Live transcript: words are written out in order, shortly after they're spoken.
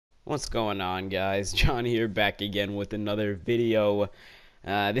What's going on, guys? John here, back again with another video.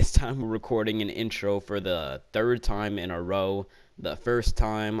 This time we're recording an intro for the third time in a row. The first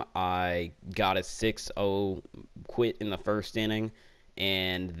time I got a 6-0 quit in the first inning,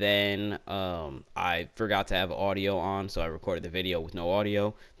 and then I forgot to have audio on, so I recorded the video with no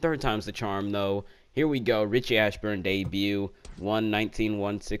audio. Third time's the charm, though. Here we go. Richie Ashburn debut. 119,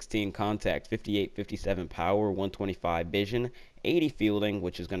 116 contact, 58, 57 power, 125 vision, 80 fielding,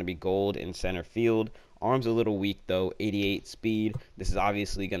 which is going to be gold in center field. Arm's a little weak though, 88 speed. This is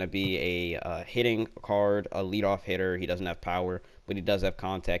obviously going to be a hitting card, a leadoff hitter. He doesn't have power, but he does have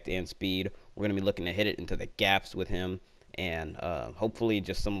contact and speed. We're going to be looking to hit it into the gaps with him, and hopefully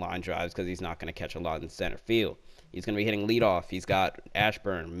just some line drives because he's not going to catch a lot in center field. He's going to be hitting leadoff. He's got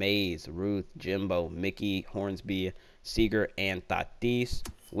Ashburn, Mays, Ruth, Jimbo, Mickey, Hornsby, Seager, and Tatis,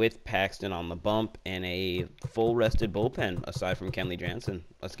 with Paxton on the bump and a full rested bullpen aside from Kenley Jansen.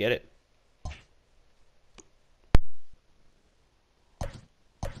 Let's get it.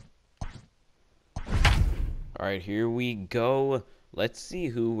 All right, here we go. Let's see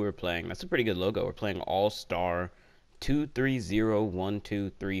who we're playing. That's a pretty good logo. We're playing All-Star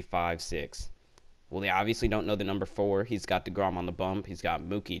 230-12356. Well, they obviously don't know the number 4. He's got DeGrom on the bump. He's got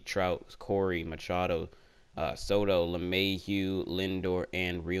Mookie, Trout, Corey, Machado, Soto, LeMahieu, Lindor,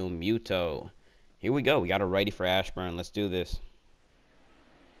 and Real Muto. Here we go. We got a righty for Ashburn. Let's do this.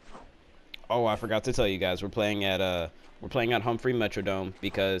 Oh, I forgot to tell you guys. We're playing at Humphrey Metrodome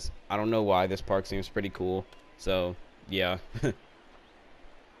because I don't know why this park seems pretty cool. So, yeah.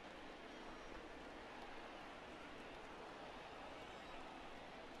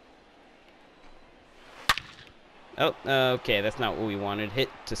 Oh, okay, that's not what we wanted. Hit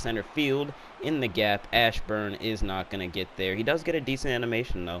to center field in the gap. Ashburn is not going to get there. He does get a decent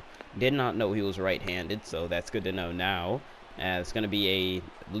animation, though. Did not know he was right-handed, so that's good to know now. It's going to be a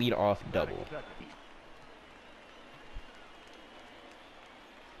lead-off double.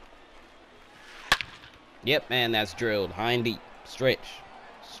 Yep, and that's drilled. High and deep. Stretch.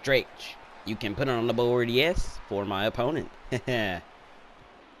 Stretch. You can put it on the board, yes, for my opponent. Batting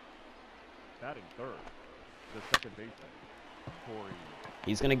third, the second baseman, Corey.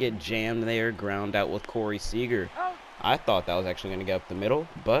 He's going to get jammed there, ground out with Corey Seager. I thought that was actually going to get up the middle,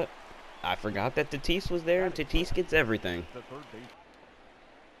 but I forgot that Tatis was there, and Tatis gets everything. The third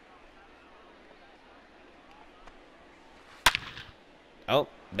base. Oh,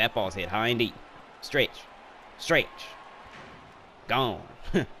 that ball's hit high and deep. Stretch. Stretch. Gone.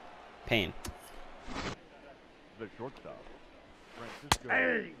 Pain. The shortstop, Francisco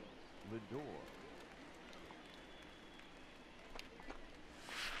Lindor.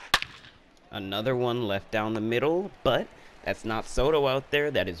 Another one left down the middle, but that's not Soto out there.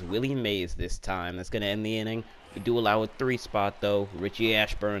 That is Willie Mays this time. That's going to end the inning. We do allow a 3 spot, though. Richie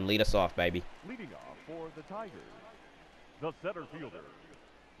Ashburn, lead us off, baby. Leading off for the Tigers, the center fielder,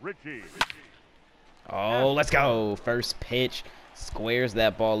 Richie. Oh, let's go. First pitch. Squares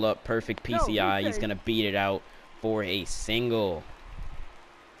that ball up. Perfect PCI. He's going to beat it out for a single.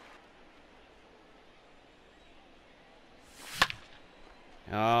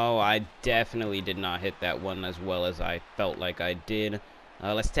 Oh, I definitely did not hit that one as well as I felt like I did.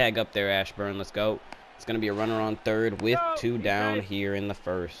 Let's tag up there, Ashburn. Let's go. It's going to be a runner on third with 2 down here in the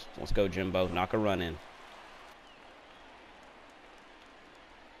first. Let's go, Jimbo. Knock a run in.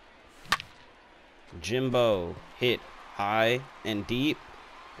 Jimbo hit high and deep.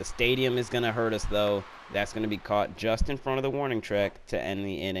 The stadium is going to hurt us, though. That's going to be caught just in front of the warning track to end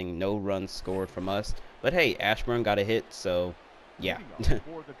the inning. No runs scored from us. But, hey, Ashburn got a hit, so... yeah. Inside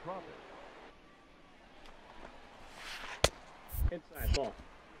ball.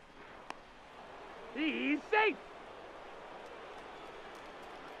 He's safe.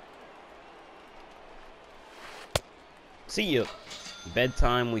 See ya.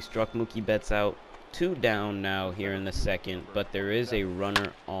 Bedtime. We struck Mookie Betts out. 2 down now here in the second, but there is a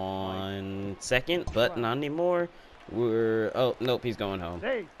runner on second, but not anymore. Oh, nope, he's going home.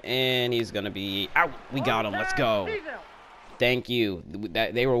 And he's going to be out. We got him. Let's go. Thank you.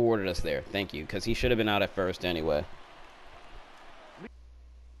 They rewarded us there. Thank you, because he should have been out at first anyway.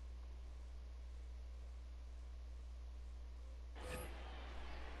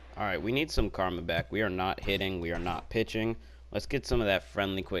 All right, we need some karma back. We are not hitting. We are not pitching. Let's get some of that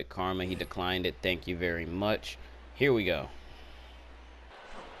friendly quick karma. He declined it. Thank you very much. Here we go.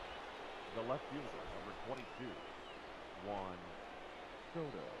 The left fielder, number 22, Juan Soto.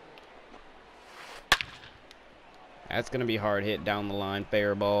 That's going to be hard hit down the line.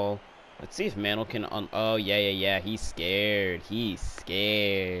 Fair ball. Let's see if Mantle can... oh, yeah. He's scared. He's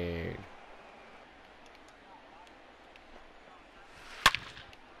scared.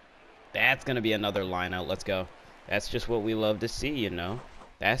 That's going to be another line out. Let's go. That's just what we love to see, you know.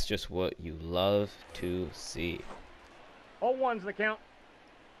 That's just what you love to see. All ones the count.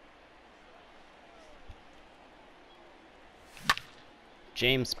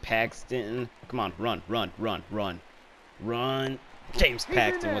 James Paxton. Come on, run, run, run, run. Run. James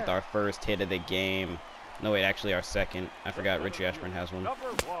Paxton with our first hit of the game. No, wait, actually our second. I forgot Richie Ashburn has one. Number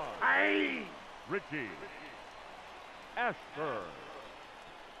 1. Aye. Richie Ashburn.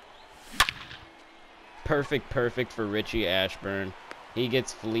 Perfect for Richie Ashburn. He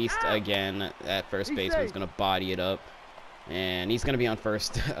gets fleeced again. That first baseman's going to body it up. And he's going to be on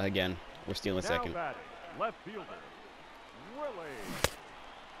first again. We're stealing second. Now batting, left fielder, Willie.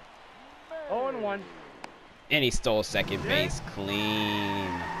 0-1. And he stole second base clean.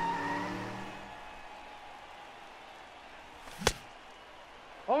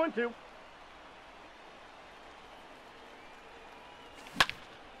 0-2.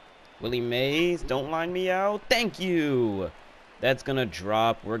 Willie Mays, don't line me out. Thank you. That's going to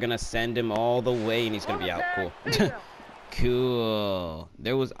drop. We're going to send him all the way, and he's going to be out. Cool. Cool.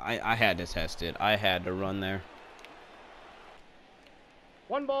 There was, I had to test it. I had to run there.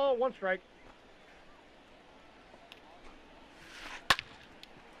 1 ball, 1 strike.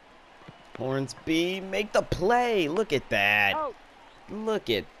 Hornsby, make the play. Look at that. Out. Look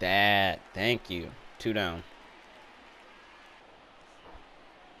at that. Thank you. 2 down.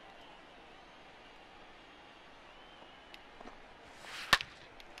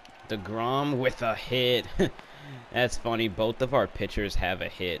 DeGrom with a hit. That's funny. Both of our pitchers have a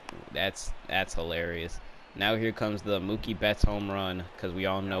hit. That's hilarious. Now here comes the Mookie Betts home run, because we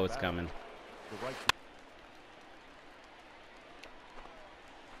all know it's coming.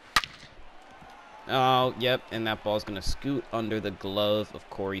 Oh, yep, and that ball's going to scoot under the glove of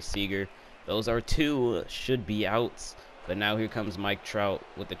Corey Seager. Those are 2 should be outs, but now here comes Mike Trout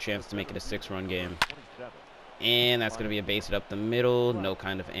with the chance to make it a 6-run game. And that's going to be a base hit up the middle. No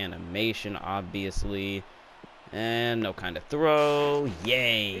kind of animation, obviously. And no kind of throw.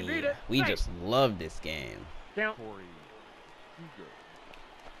 Yay. We just love this game. Count.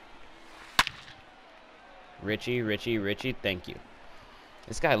 Richie, thank you.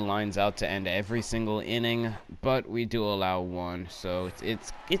 This guy lines out to end every single inning, but we do allow 1, so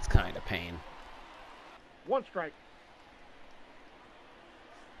it's kind of pain. 1 strike.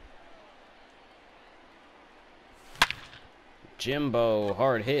 Jimbo,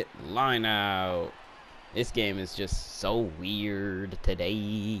 hard hit, line out. This game is just so weird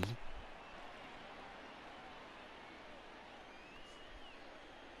today.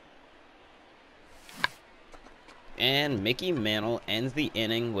 And Mickey Mantle ends the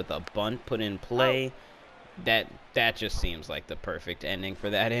inning with a bunt put in play. That just seems like the perfect ending for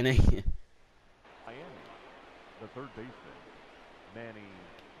that inning. Miami, the third baseman, Manny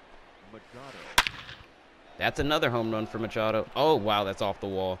Machado. That's another home run for Machado. Oh, wow, that's off the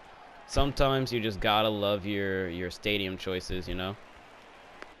wall. Sometimes you just gotta love your stadium choices, you know?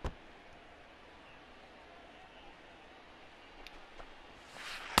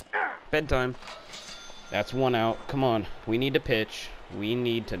 Bedtime. That's 1 out. Come on. We need to pitch. We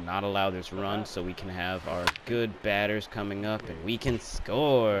need to not allow this run so we can have our good batters coming up and we can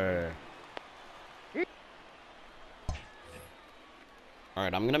score.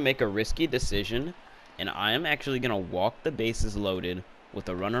 Alright, I'm going to make a risky decision, and I am actually going to walk the bases loaded with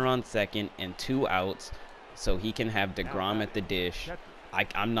a runner on second and 2 outs so he can have DeGrom at the dish.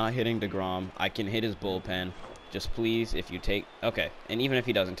 I'm not hitting DeGrom. I can hit his bullpen. Just please, if you take... Okay, and even if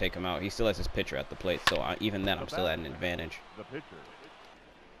he doesn't take him out, he still has his pitcher at the plate, so even then I'm still at an advantage. The pitcher.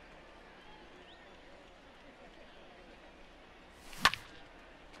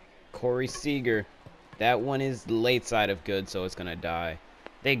 Corey Seager. That one is late side of good, so it's going to die.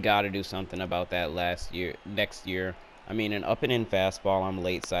 They got to do something about that next year. I mean, an up and in fastball, I'm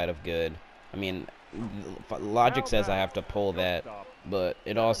late side of good. I mean, logic says I have to pull that, but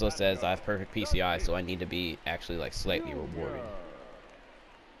it also says I have perfect PCI, so I need to be actually like slightly rewarded.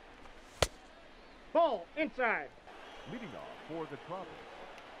 Ball inside. Leading off for the Tropics,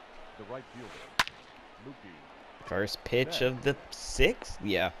 the right fielder, Mookie. First pitch of the 6th?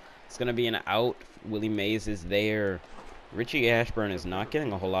 Yeah, it's going to be an out. Willie Mays is there. Richie Ashburn is not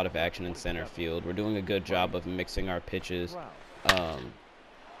getting a whole lot of action in center field. We're doing a good job of mixing our pitches.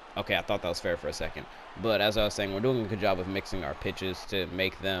 Okay, I thought that was fair for a second. But as I was saying, we're doing a good job of mixing our pitches to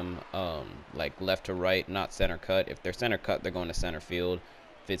make them like left to right, not center cut. If they're center cut, they're going to center field.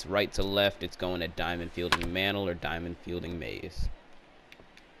 If it's right to left, it's going to diamond fielding Mantle or diamond fielding Mays.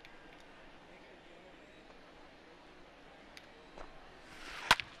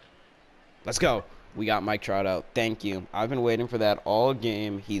 Let's go. We got Mike Trout out. Thank you. I've been waiting for that all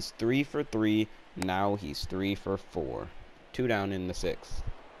game. He's 3 for 3. Now he's 3 for 4. 2 down in the 6th.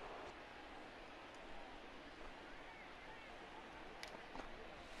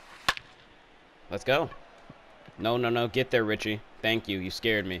 Let's go. No, no, no. Get there, Richie. Thank you. You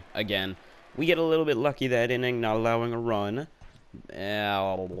scared me. Again. We get a little bit lucky that inning, not allowing a run.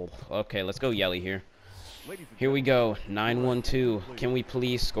 Okay, let's go Yelly here. Here we go. 9-1-2. Can we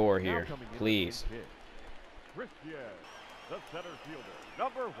please score here? Please. RICHIE, the center fielder,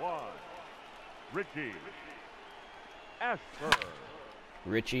 number 1. RICHIE ASHBURN.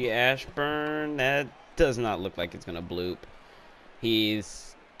 Richie Ashburn. That does not look like it's gonna bloop.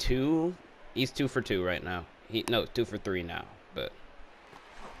 He's 2 for 2 right now. No, 2 for 3 now, but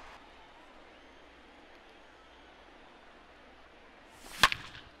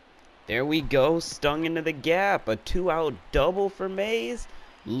there we go. Stung into the gap. A 2-out double for Mays.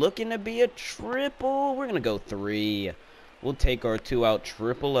 Looking to be a triple. We're gonna go 3. We'll take our 2-out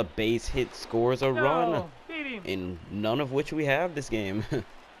triple. A base hit scores a run, in none of which we have this game.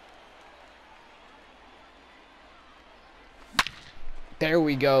 There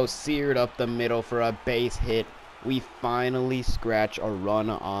we go. Seared up the middle for a base hit. We finally scratch a run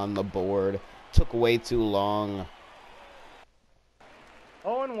on the board. Took way too long.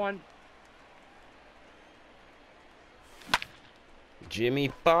 0-1.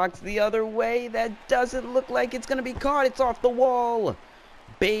 Jimmy Fox the other way. That doesn't look like it's going to be caught. It's off the wall.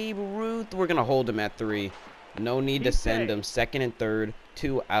 Babe Ruth. We're going to hold him at 3. No need to send him. 2nd and 3rd.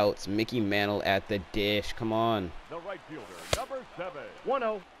 2 outs. Mickey Mantle at the dish. Come on. The right fielder, number 7.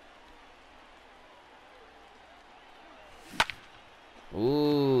 1-0.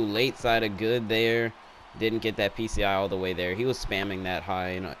 Ooh, late side of good there. Didn't get that PCI all the way there. He was spamming that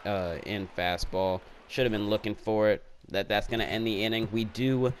high in fastball. Should have been looking for it. That's going to end the inning. We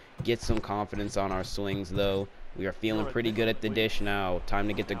do get some confidence on our swings, though. We are feeling pretty good at the dish now. Time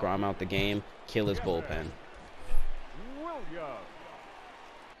to get DeGrom out the game. Kill his bullpen.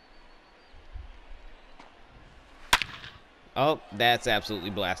 Oh, that's absolutely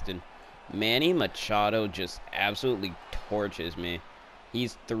blasted. Manny Machado just absolutely torches me.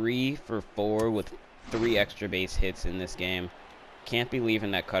 He's 3 for 4 with 3 extra base hits in this game. Can't be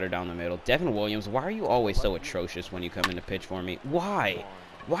leaving that cutter down the middle. Devin Williams, why are you always so atrocious when you come in to pitch for me? Why?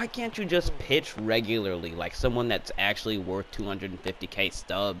 Why can't you just pitch regularly like someone that's actually worth 250K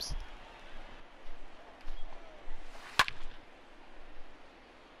stubs?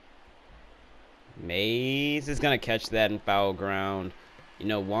 Mays is going to catch that in foul ground. You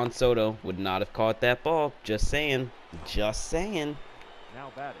know, Juan Soto would not have caught that ball. Just saying. Just saying.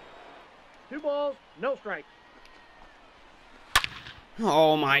 Now batting. 2 balls, no strikes.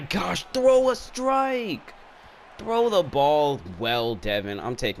 Oh my gosh, throw a strike. Throw the ball well, Devin.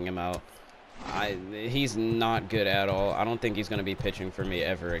 I'm taking him out. He's not good at all. I don't think he's going to be pitching for me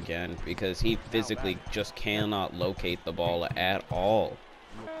ever again because he physically just cannot locate the ball at all.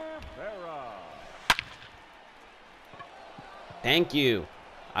 Thank you.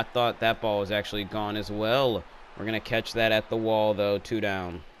 I thought that ball was actually gone as well. We're going to catch that at the wall, though. 2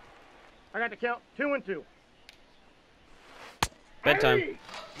 down. I got the count. 2-2. Bedtime.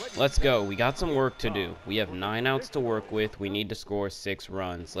 Let's go. We got some work to do. We have 9 outs to work with. We need to score 6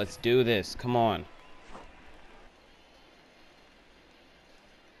 runs. Let's do this. Come on.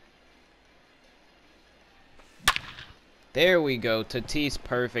 There we go. Tatis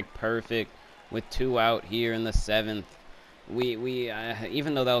perfect with 2 out here in the 7th.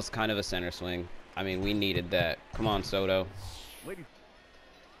 Even though that was kind of a center swing, I mean, we needed that. Come on, Soto.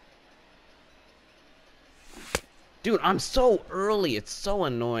 Dude, I'm so early. It's so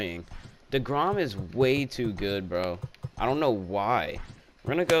annoying. DeGrom is way too good, bro. I don't know why.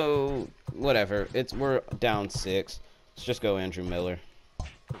 We're gonna go whatever. We're down 6. Let's just go Andrew Miller.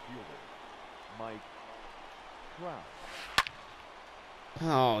 Mike Trout.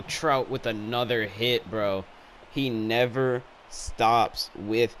 Oh, Trout with another hit, bro. He never stops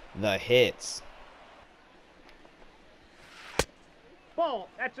with the hits. Ball,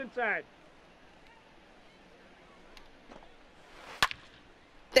 that's inside.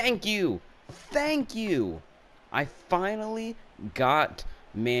 Thank you. Thank you. I finally got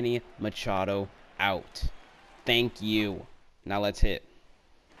Manny Machado out. Thank you. Now let's hit.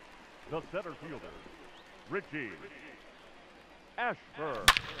 The center fielder, RICHIE ASHBURN.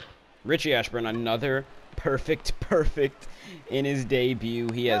 Richie Ashburn, another perfect in his debut.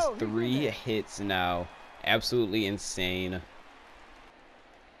 He has 3 hits now. Absolutely insane.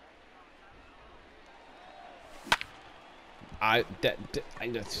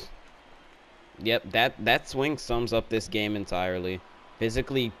 Yep, that swing sums up this game entirely.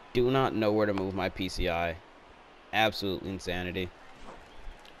 Physically do not know where to move my PCI. Absolute insanity.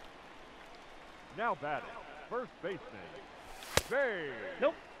 Now batting, first baseman. Base.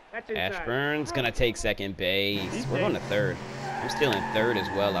 Nope. That's inside. Ashburn's gonna take second base. We're going to third. I'm still in third as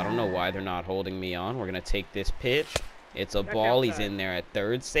well. I don't know why they're not holding me on. We're gonna take this pitch. It's a ball. He's in there at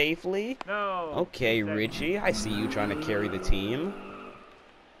third safely. No. Okay, Richie. I see you trying to carry the team.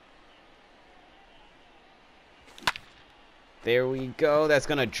 There we go. That's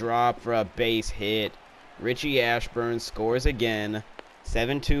gonna drop for a base hit. Richie Ashburn scores again.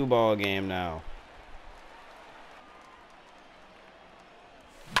 7-2 ball game now.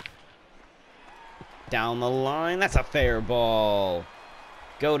 Down the line. That's a fair ball.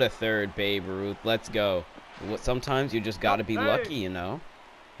 Go to third, Babe Ruth. Let's go. Sometimes you just got to be lucky, you know.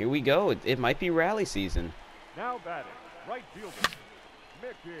 Here we go. It might be rally season. Now batting, right fielder.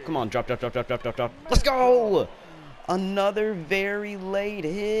 Mickey. Come on, drop. Let's go! Another very late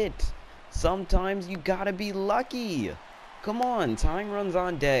hit. Sometimes you got to be lucky. Come on, tying runs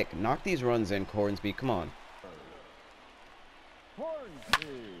on deck. Knock these runs in, Hornsby. Come on.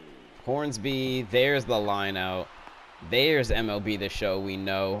 Hornsby, there's the line out. There's MLB The Show we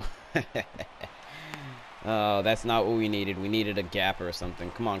know. Oh, that's not what we needed. We needed a gap or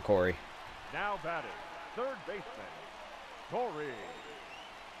something. Come on, Corey. Now batting, third baseman. Corey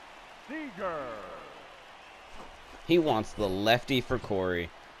Seager. He wants the lefty for Corey.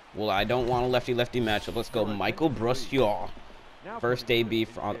 Well, I don't want a lefty-lefty matchup. Let's go, Michael Bruscia. First AB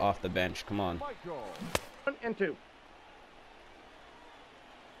off the bench. Come on. 1 and 2.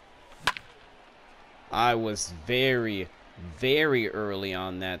 I was very, very early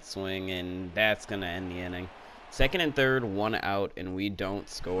on that swing, and that's going to end the inning. Second and third, 1 out, and we don't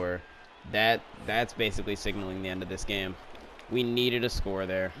score. That's basically signaling the end of this game. We needed a score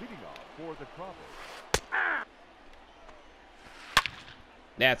there. Leading off for the Tropics.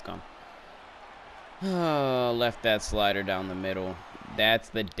 That's gone. Oh, left that slider down the middle. That's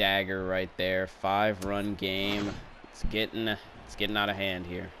the dagger right there. 5-run game. It's getting out of hand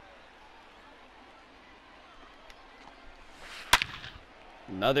here.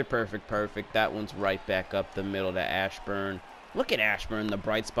 Another perfect. That one's right back up the middle to Ashburn. Look at Ashburn, the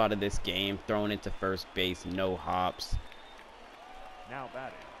bright spot of this game. Throwing it to first base, no hops. Now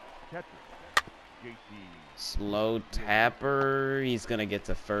batting, catcher. JT. Slow tapper. He's going to get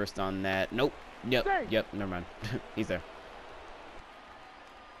to first on that. Nope. Yep, never mind. He's there.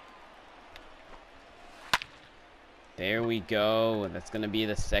 There we go. That's going to be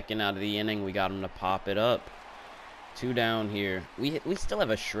the second out of the inning. We got him to pop it up. 2 down here. We still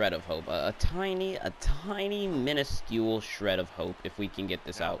have a shred of hope. A tiny, minuscule shred of hope if we can get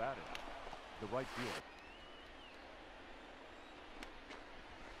this Now out. batting, the right fielder.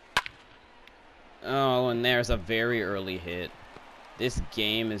 Oh, and there's a very early hit. This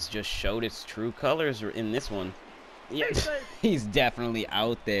game has just showed its true colors in this one. Yeah, he's definitely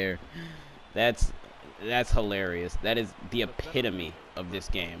out there. That's hilarious. That is the epitome of this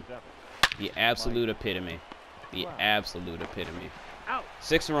game. The absolute epitome. The absolute epitome. Out.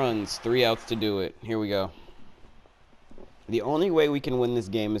 6 runs, 3 outs to do it. Here we go. The only way we can win this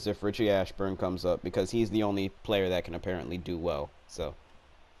game is if Richie Ashburn comes up, because he's the only player that can apparently do well. So.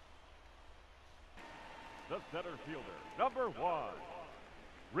 The center fielder, number 1,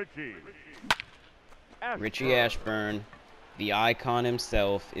 Richie. Richie Ashburn, the icon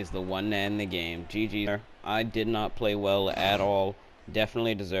himself, is the one to end the game. GG. I did not play well at all.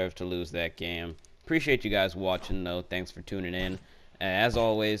 Definitely deserved to lose that game. Appreciate you guys watching, though. Thanks for tuning in. As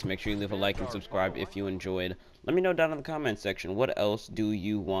always, make sure you leave a like and subscribe if you enjoyed. Let me know down in the comment section, what else do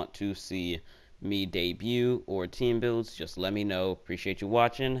you want to see me debut or team builds? Just let me know. Appreciate you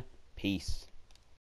watching. Peace.